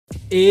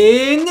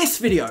In this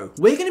video,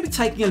 we're going to be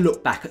taking a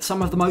look back at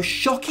some of the most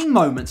shocking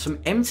moments from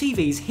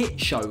MTV's hit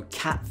show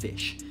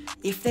Catfish.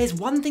 If there's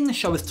one thing the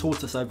show has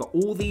taught us over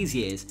all these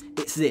years,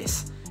 it's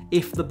this.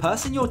 If the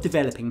person you're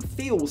developing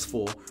feels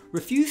for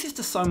refuses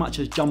to so much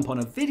as jump on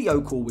a video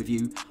call with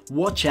you,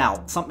 watch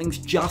out, something's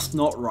just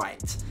not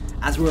right.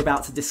 As we're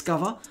about to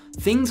discover,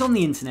 things on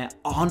the internet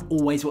aren't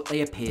always what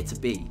they appear to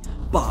be,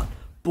 but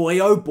boy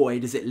oh boy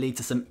does it lead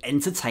to some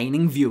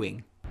entertaining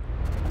viewing.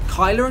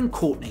 Kayla and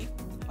Courtney.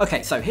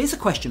 Okay, so here's a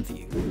question for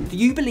you. Do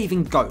you believe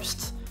in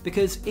ghosts?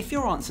 Because if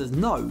your answer's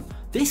no,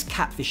 this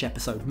Catfish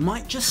episode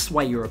might just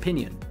sway your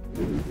opinion.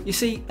 You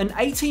see, an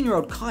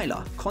 18-year-old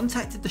Kayla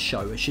contacted the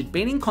show as she'd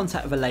been in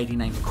contact with a lady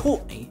named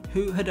Courtney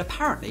who had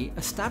apparently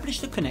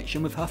established a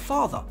connection with her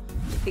father.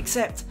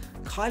 Except,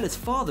 Kayla's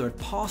father had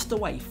passed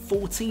away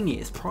 14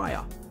 years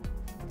prior.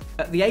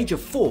 At the age of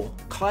 4,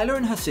 Kayla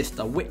and her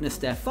sister witnessed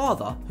their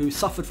father, who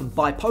suffered from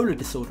bipolar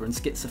disorder and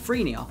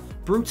schizophrenia,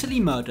 brutally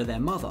murder their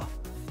mother.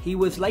 He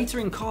was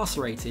later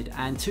incarcerated,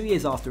 and 2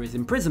 years after his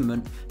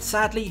imprisonment,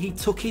 sadly he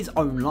took his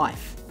own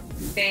life.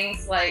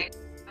 Things like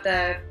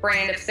the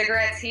brand of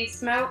cigarettes he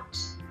smoked,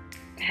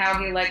 how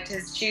he liked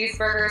his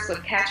cheeseburgers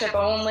with ketchup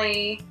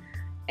only,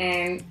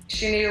 and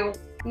she knew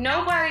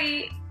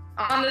nobody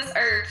on this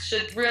earth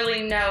should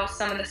really know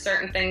some of the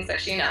certain things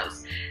that she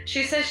knows.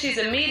 She says she's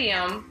a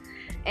medium,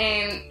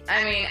 and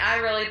I mean, I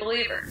really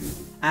believe her.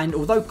 And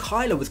although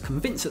Kayla was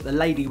convinced that the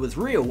lady was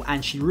real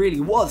and she really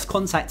was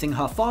contacting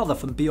her father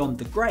from beyond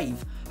the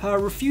grave, her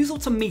refusal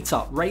to meet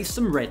up raised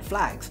some red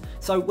flags.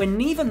 So when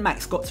Nev and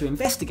Max got to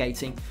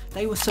investigating,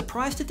 they were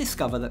surprised to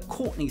discover that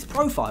Courtney's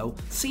profile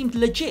seemed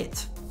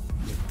legit.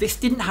 This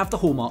didn't have the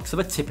hallmarks of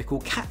a typical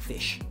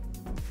catfish.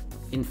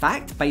 In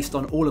fact, based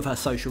on all of her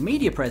social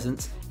media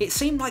presence, it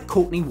seemed like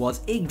Courtney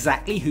was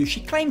exactly who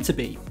she claimed to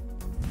be.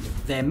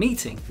 Their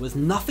meeting was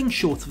nothing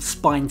short of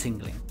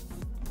spine-tingling.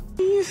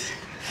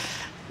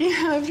 You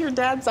have your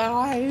dad's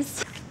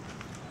eyes.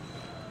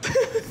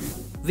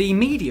 The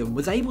medium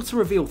was able to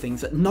reveal things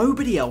that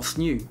nobody else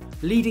knew,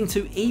 leading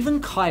to even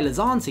Kayla's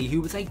auntie,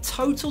 who was a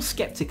total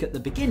skeptic at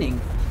the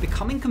beginning,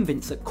 becoming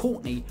convinced that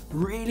Courtney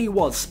really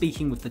was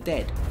speaking with the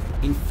dead.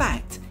 In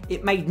fact,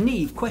 it made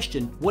Nev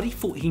question what he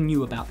thought he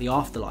knew about the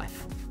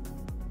afterlife.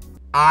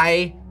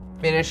 I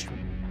finished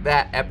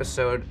that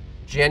episode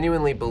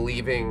genuinely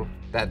believing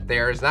that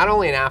there's not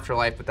only an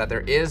afterlife, but that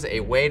there is a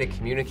way to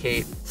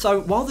communicate.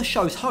 So while the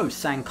show's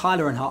hosts and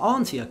Kayla and her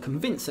auntie are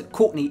convinced that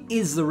Courtney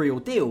is the real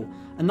deal,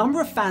 a number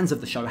of fans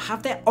of the show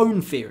have their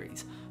own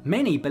theories.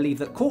 Many believe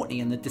that Courtney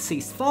and the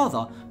deceased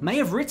father may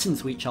have written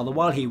to each other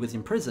while he was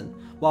in prison,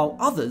 while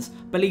others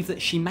believe that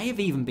she may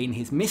have even been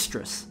his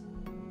mistress.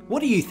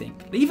 What do you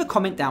think? Leave a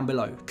comment down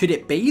below. Could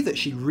it be that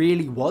she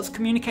really was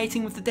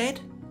communicating with the dead?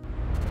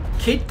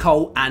 Kid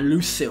Cole and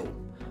Lucille.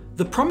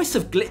 The promise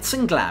of glitz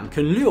and glam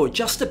can lure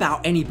just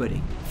about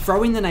anybody.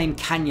 Throw in the name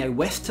Kanye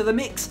West to the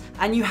mix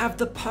and you have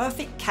the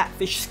perfect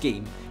catfish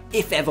scheme,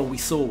 if ever we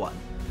saw one.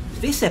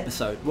 This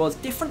episode was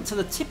different to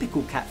the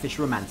typical catfish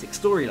romantic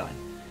storyline.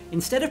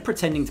 Instead of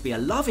pretending to be a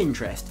love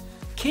interest,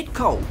 Kid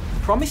Cole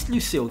promised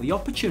Lucille the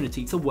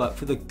opportunity to work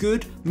for the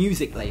Good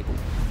music label,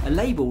 a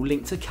label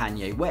linked to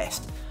Kanye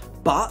West.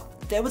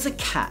 But there was a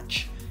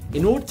catch.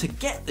 In order to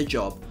get the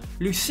job,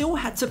 Lucille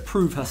had to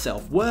prove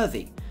herself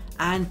worthy.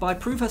 And by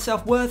prove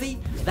herself worthy,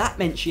 that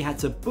meant she had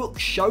to book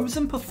shows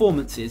and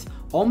performances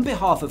on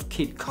behalf of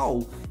Kid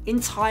Cole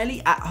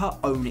entirely at her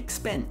own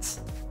expense.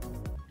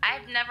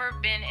 I've never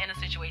been in a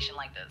situation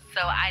like this,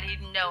 so I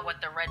didn't know what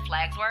the red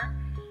flags were.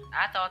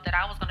 I thought that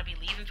I was going to be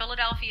leaving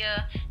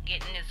Philadelphia,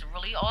 getting this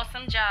really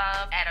awesome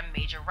job at a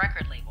major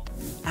record label.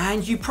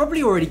 And you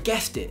probably already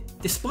guessed it.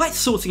 Despite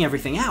sorting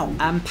everything out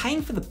and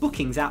paying for the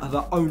bookings out of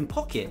her own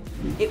pocket,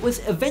 it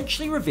was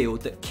eventually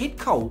revealed that Kid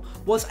Cole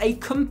was a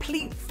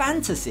complete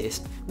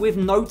fantasist with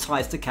no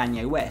ties to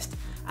Kanye West,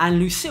 and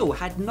Lucille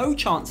had no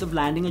chance of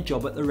landing a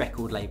job at the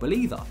record label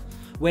either.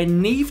 When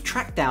Nev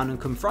tracked down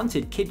and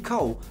confronted Kid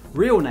Cole,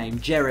 real name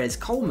Jerez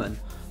Coleman,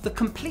 the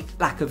complete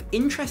lack of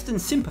interest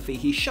and sympathy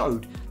he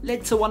showed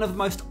led to one of the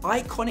most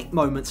iconic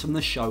moments from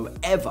the show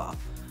ever.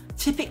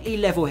 Typically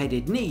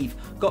level-headed Nev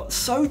got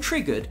so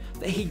triggered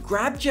that he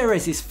grabbed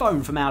Jerez's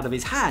phone from out of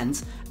his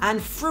hands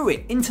and threw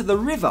it into the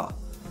river.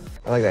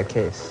 I like that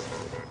case.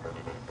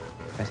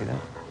 Can I see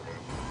that?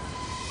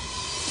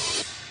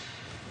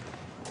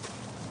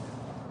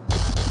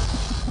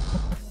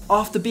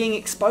 After being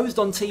exposed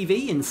on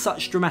TV in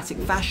such dramatic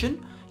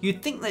fashion,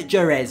 you'd think that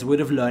Jerez would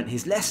have learnt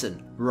his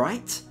lesson,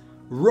 right?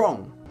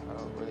 Wrong. I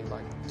don't really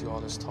like do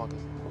all this talking.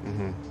 I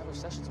have a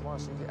session tomorrow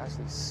so you can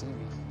actually see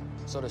me.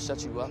 So to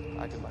shut you up,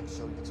 I can like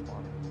show you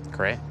tomorrow.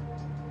 Great.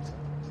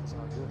 That's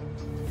all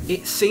good.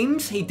 It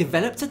seems he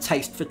developed a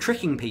taste for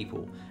tricking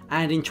people,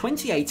 and in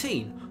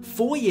 2018,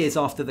 4 years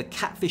after the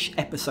Catfish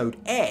episode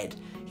aired,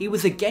 he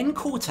was again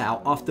caught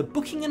out after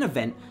booking an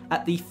event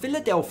at the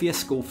Philadelphia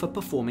School for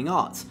Performing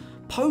Arts,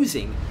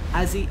 posing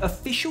as the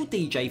official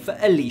DJ for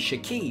Alicia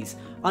Keys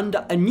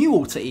under a new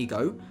alter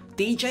ego,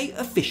 DJ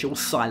Official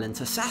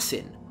Silent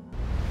Assassin.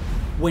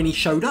 When he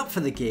showed up for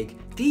the gig,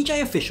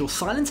 DJ official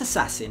Silent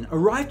Assassin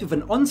arrived with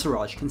an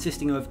entourage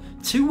consisting of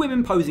 2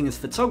 women posing as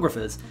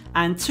photographers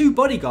and 2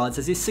 bodyguards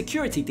as his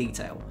security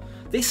detail.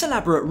 This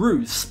elaborate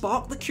ruse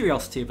sparked the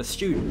curiosity of a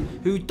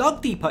student who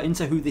dug deeper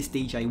into who this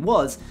DJ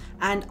was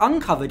and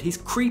uncovered his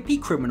creepy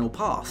criminal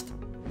past.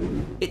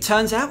 It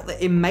turns out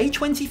that in May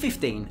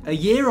 2015, a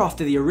year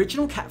after the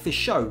original Catfish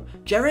show,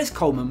 Jerez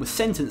Coleman was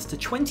sentenced to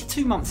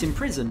 22 months in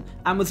prison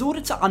and was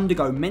ordered to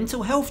undergo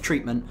mental health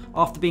treatment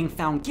after being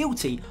found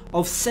guilty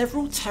of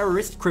several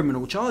terrorist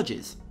criminal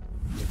charges.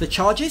 The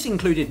charges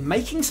included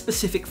making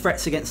specific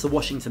threats against the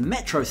Washington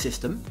metro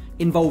system,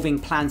 involving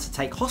plans to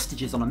take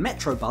hostages on a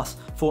metro bus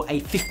for a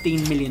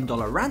 $15 million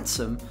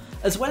ransom,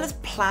 as well as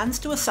plans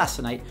to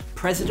assassinate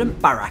President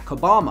Barack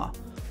Obama.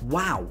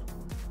 Wow.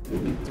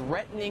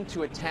 Threatening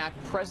to attack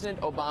President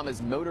Obama's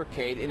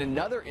motorcade. In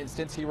another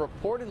instance, he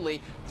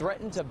reportedly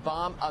threatened to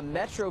bomb a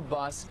metro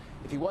bus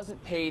if he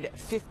wasn't paid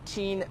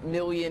 $15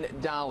 million.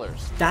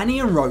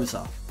 Danny and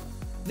Rosa.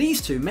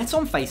 These two met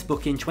on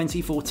Facebook in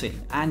 2014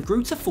 and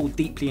grew to fall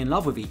deeply in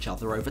love with each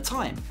other over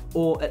time,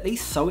 or at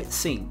least so it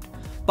seemed.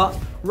 But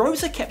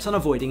Rosa kept on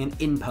avoiding an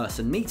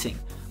in-person meeting,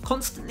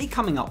 constantly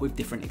coming up with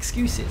different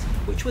excuses,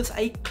 which was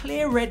a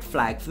clear red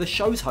flag for the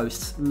show's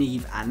hosts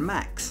Nev and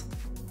Max.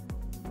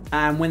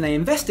 And when they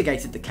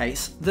investigated the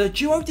case, the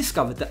duo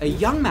discovered that a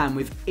young man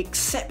with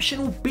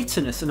exceptional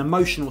bitterness and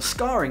emotional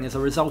scarring as a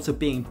result of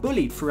being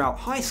bullied throughout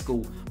high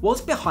school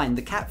was behind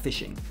the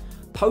catfishing.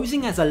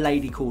 Posing as a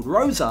lady called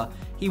Rosa,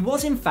 he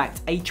was in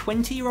fact a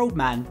 20-year-old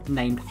man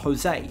named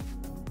Jose.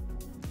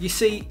 You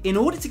see, in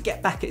order to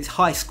get back at his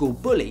high school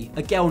bully,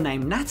 a girl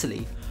named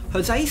Natalie,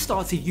 Jose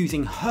started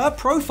using her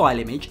profile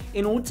image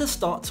in order to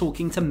start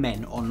talking to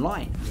men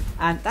online.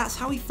 And that's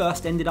how he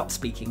first ended up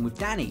speaking with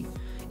Danny.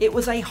 It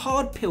was a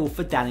hard pill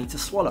for Danny to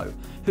swallow,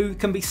 who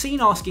can be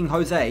seen asking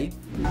Jose,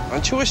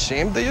 "Aren't you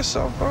ashamed of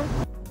yourself, huh?"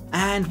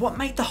 And what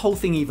made the whole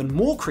thing even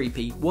more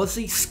creepy was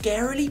the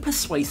scarily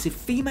persuasive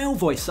female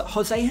voice that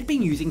Jose had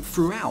been using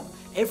throughout,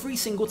 every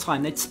single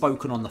time they'd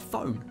spoken on the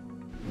phone.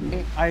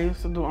 I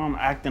used to do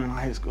acting in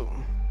high school,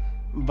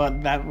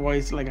 but that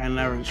voice, I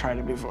never tried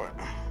it before.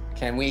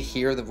 Can we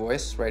hear the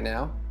voice right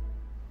now?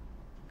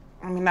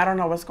 I mean, I don't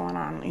know what's going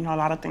on. A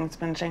lot of things have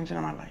been changing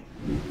in my life.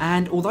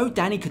 And although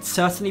Danny could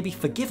certainly be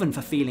forgiven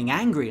for feeling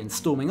angry and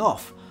storming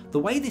off, the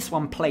way this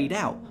one played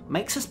out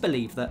makes us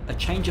believe that a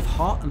change of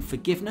heart and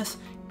forgiveness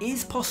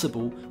is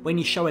possible when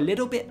you show a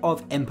little bit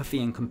of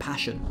empathy and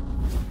compassion.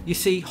 You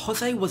see,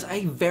 Jose was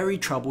a very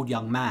troubled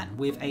young man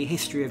with a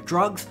history of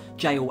drugs,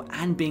 jail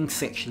and being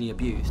sexually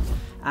abused.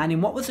 And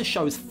in what was the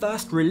show's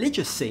first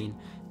religious scene,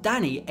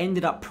 Danny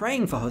ended up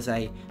praying for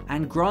Jose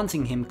and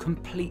granting him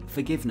complete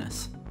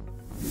forgiveness.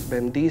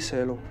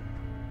 Bendícelo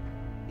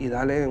y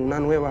dale una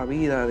nueva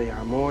vida de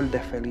amor, de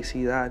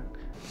felicidad.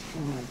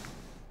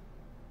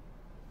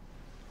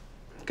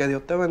 Que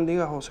Dios te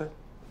bendiga, José.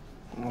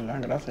 Hola,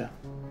 gracias.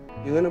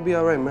 You're gonna be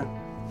alright, man.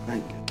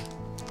 Thank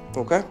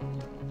you. Okay?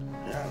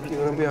 Yeah,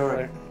 You're gonna be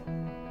alright.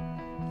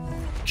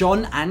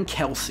 John and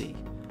Kelsey.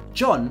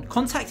 John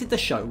contacted the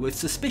show with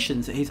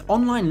suspicions that his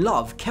online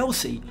love,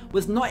 Kelsey,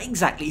 was not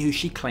exactly who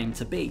she claimed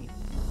to be.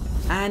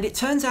 And it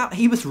turns out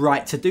he was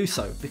right to do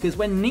so, because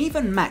when Nev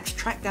and Max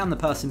tracked down the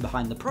person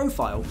behind the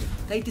profile,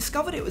 they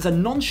discovered it was a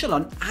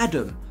nonchalant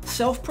Adam,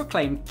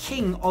 self-proclaimed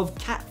king of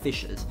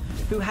catfishers,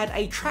 who had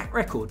a track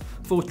record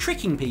for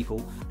tricking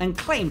people and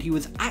claimed he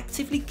was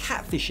actively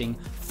catfishing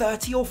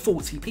 30 or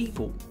 40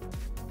 people.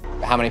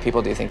 How many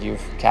people do you think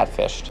you've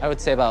catfished? I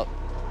would say about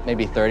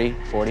maybe 30,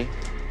 40,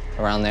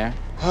 around there.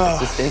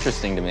 It's just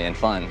interesting to me and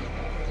fun.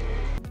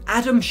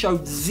 Adam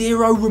showed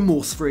zero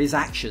remorse for his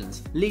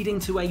actions, leading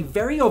to a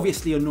very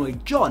obviously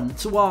annoyed John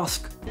to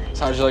ask,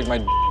 So how'd you like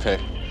my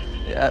pic?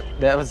 Yeah,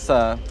 that was,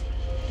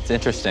 it's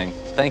interesting.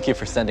 Thank you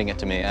for sending it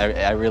to me.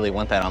 I really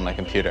want that on my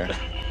computer.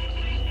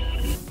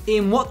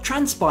 In what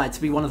transpired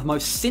to be one of the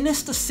most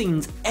sinister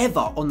scenes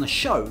ever on the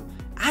show,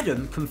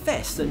 Adam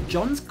confessed that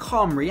John's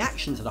calm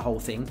reaction to the whole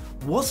thing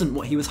wasn't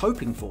what he was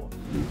hoping for.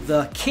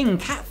 The King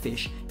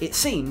Catfish, it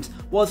seems,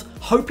 was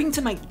hoping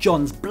to make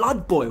John's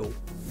blood boil.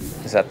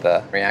 Is that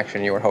the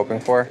reaction you were hoping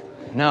for?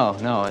 No,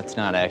 it's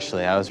not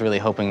actually. I was really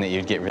hoping that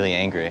you'd get really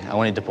angry. I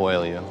wanted to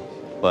boil you,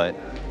 but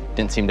it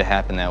didn't seem to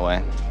happen that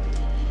way.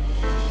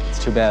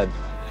 It's too bad.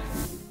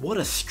 What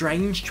a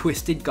strange,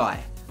 twisted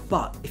guy.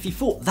 But if you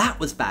thought that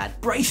was bad,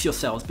 brace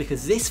yourselves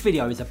because this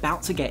video is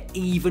about to get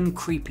even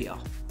creepier.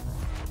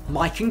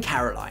 Mike and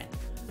Caroline.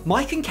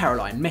 Mike and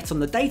Caroline met on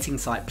the dating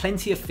site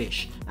Plenty of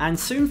Fish and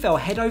soon fell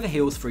head over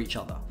heels for each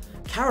other.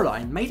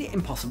 Caroline made it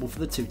impossible for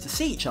the two to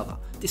see each other,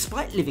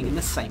 despite living in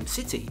the same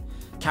city.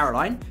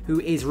 Caroline, who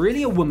is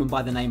really a woman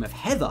by the name of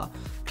Heather,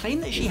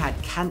 claimed that she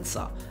had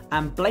cancer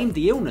and blamed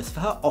the illness for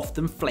her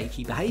often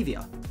flaky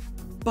behaviour.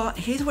 But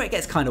here's where it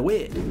gets kinda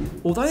weird.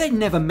 Although they'd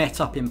never met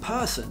up in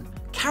person,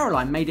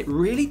 Caroline made it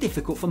really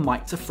difficult for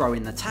Mike to throw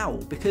in the towel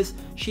because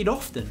she'd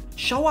often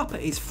show up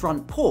at his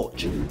front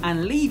porch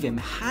and leave him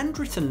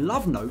handwritten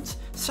love notes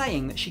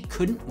saying that she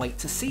couldn't wait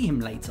to see him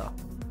later.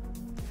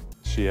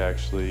 She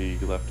actually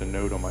left a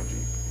note on my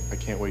Jeep. "I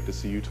can't wait to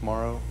see you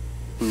tomorrow.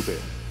 Boo Bear."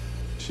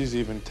 She's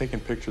even taken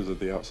pictures of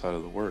the outside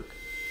of the work.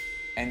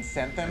 And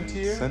sent them to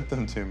you? Sent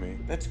them to me.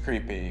 That's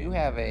creepy. You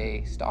have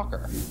a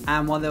stalker.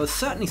 And while there was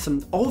certainly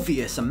some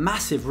obvious and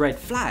massive red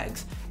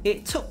flags,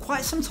 it took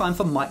quite some time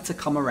for Mike to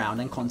come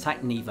around and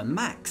contact Nev and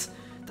Max.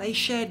 They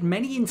shared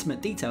many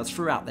intimate details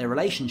throughout their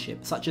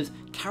relationship, such as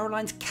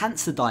Caroline's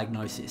cancer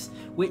diagnosis,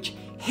 which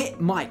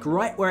hit Mike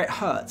right where it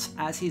hurts,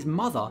 as his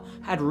mother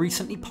had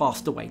recently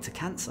passed away to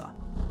cancer.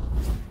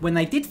 When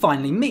they did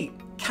finally meet,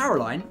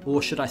 Caroline,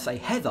 or should I say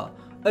Heather,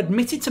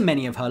 admitted to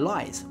many of her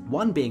lies,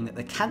 one being that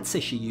the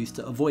cancer she used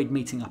to avoid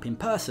meeting up in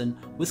person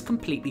was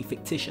completely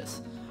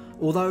fictitious,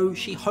 although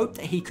she hoped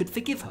that he could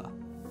forgive her.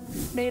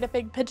 Made a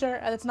big picture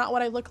and it's not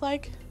what I look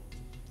like.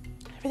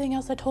 Everything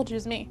else I told you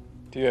is me.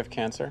 Do you have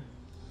cancer?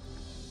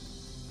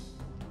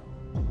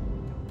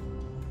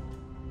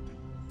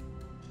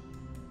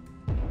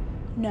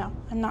 No,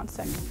 I'm not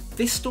sick.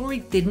 This story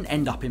didn't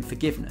end up in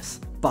forgiveness,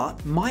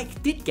 but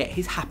Mike did get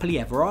his happily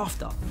ever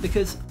after,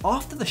 because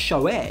after the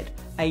show aired,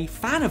 a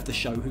fan of the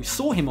show who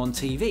saw him on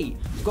TV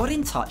got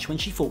in touch when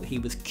she thought he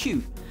was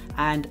cute,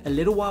 and a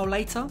little while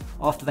later,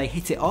 after they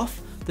hit it off,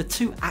 the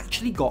two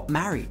actually got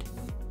married.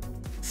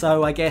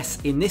 So I guess,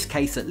 in this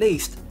case at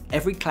least,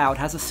 every cloud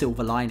has a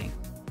silver lining.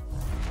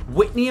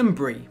 Whitney and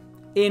Bre.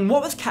 In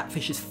what was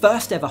Catfish's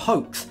first ever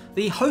hoax,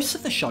 the hosts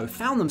of the show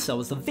found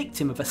themselves the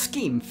victim of a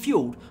scheme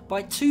fueled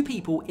by two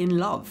people in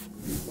love.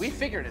 We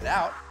figured it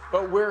out,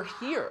 but we're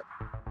here.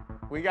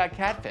 We got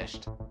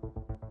catfished.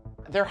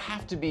 There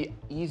have to be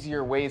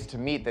easier ways to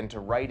meet than to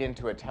write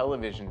into a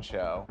television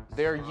show.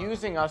 They're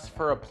using us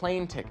for a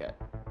plane ticket.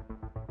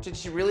 Did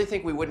she really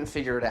think we wouldn't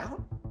figure it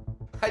out?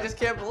 I just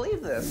can't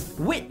believe this.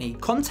 Whitney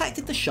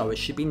contacted the show as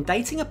she'd been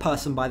dating a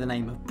person by the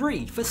name of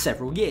Bre for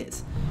several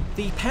years.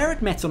 The pair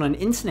had met on an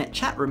internet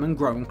chat room and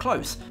grown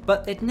close,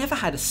 but they'd never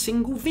had a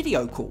single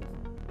video call.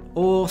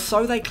 Or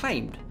so they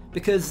claimed,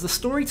 because the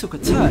story took a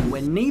turn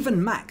when Nev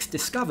and Max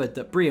discovered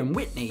that Bre and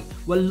Whitney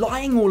were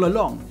lying all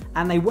along,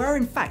 and they were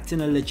in fact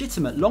in a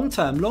legitimate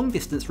long-term,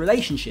 long-distance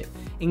relationship,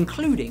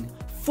 including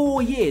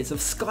 4 years of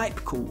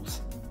Skype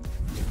calls.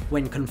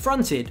 When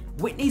confronted,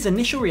 Whitney's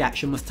initial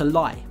reaction was to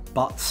lie,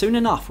 but soon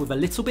enough, with a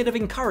little bit of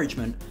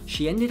encouragement,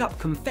 she ended up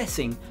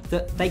confessing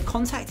that they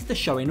contacted the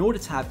show in order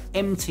to have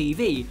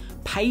MTV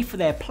pay for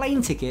their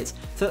plane tickets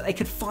so that they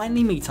could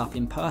finally meet up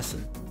in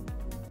person.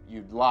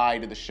 You'd lie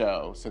to the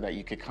show so that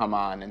you could come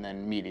on and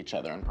then meet each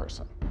other in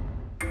person.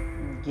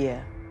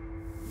 Yeah.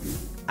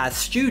 As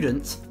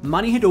students,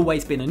 money had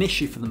always been an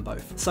issue for them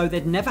both, so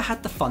they'd never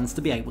had the funds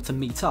to be able to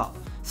meet up.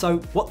 So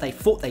what they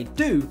thought they'd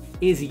do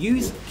is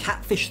use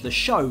Catfish the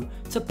show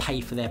to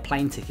pay for their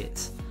plane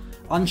tickets.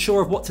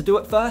 Unsure of what to do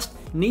at first,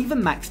 Nev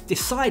and Max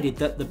decided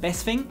that the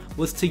best thing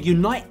was to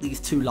unite these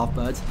two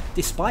lovebirds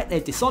despite their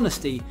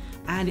dishonesty,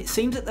 and it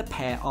seems that the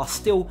pair are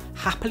still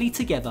happily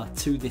together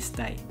to this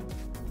day.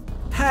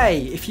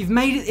 Hey, if you've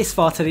made it this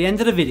far to the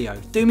end of the video,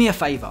 do me a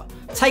favour.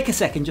 Take a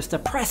second just to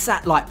press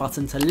that like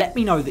button to let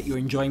me know that you're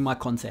enjoying my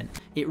content.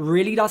 It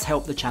really does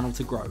help the channel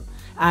to grow.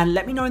 And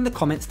let me know in the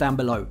comments down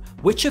below,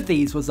 which of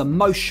these was the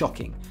most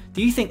shocking?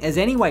 Do you think there's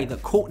any way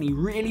that Courtney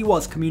really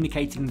was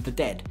communicating with the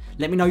dead?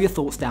 Let me know your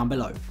thoughts down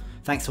below.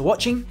 Thanks for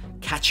watching,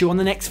 catch you on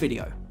the next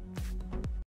video.